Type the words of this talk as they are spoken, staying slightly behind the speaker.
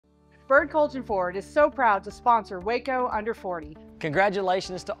Bird Colton Ford is so proud to sponsor Waco Under 40.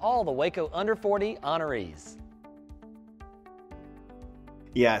 Congratulations to all the Waco Under 40 honorees.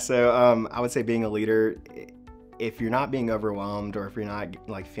 Yeah, so I would say being a leader, if you're not being overwhelmed or if you're not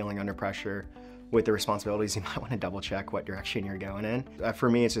like feeling under pressure with the responsibilities, you might want to double check what direction you're going in. For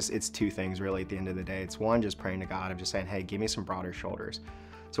me, it's two things really at the end of the day. It's one, just praying to God of just saying, hey, give me some broader shoulders.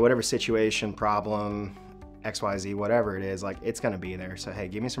 So whatever situation, problem, XYZ, whatever it is, like it's gonna be there. So hey,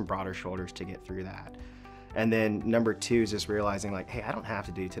 give me some broader shoulders to get through that. And then number two is just realizing like, hey, I don't have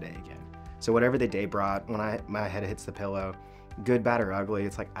to do today again. So whatever the day brought, when my head hits the pillow, good, bad, or ugly,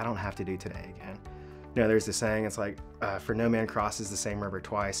 it's like, I don't have to do today again. You know, there's the saying, it's like, for no man crosses the same river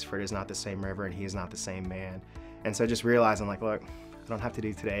twice, for it is not the same river and he is not the same man. And so just realizing like, look, I don't have to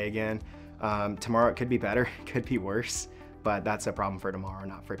do today again. Tomorrow it could be better, it could be worse, but that's a problem for tomorrow,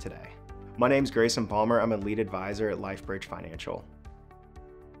 not for today. My name's Grayson Palmer. I'm a lead advisor at LifeBridge Financial.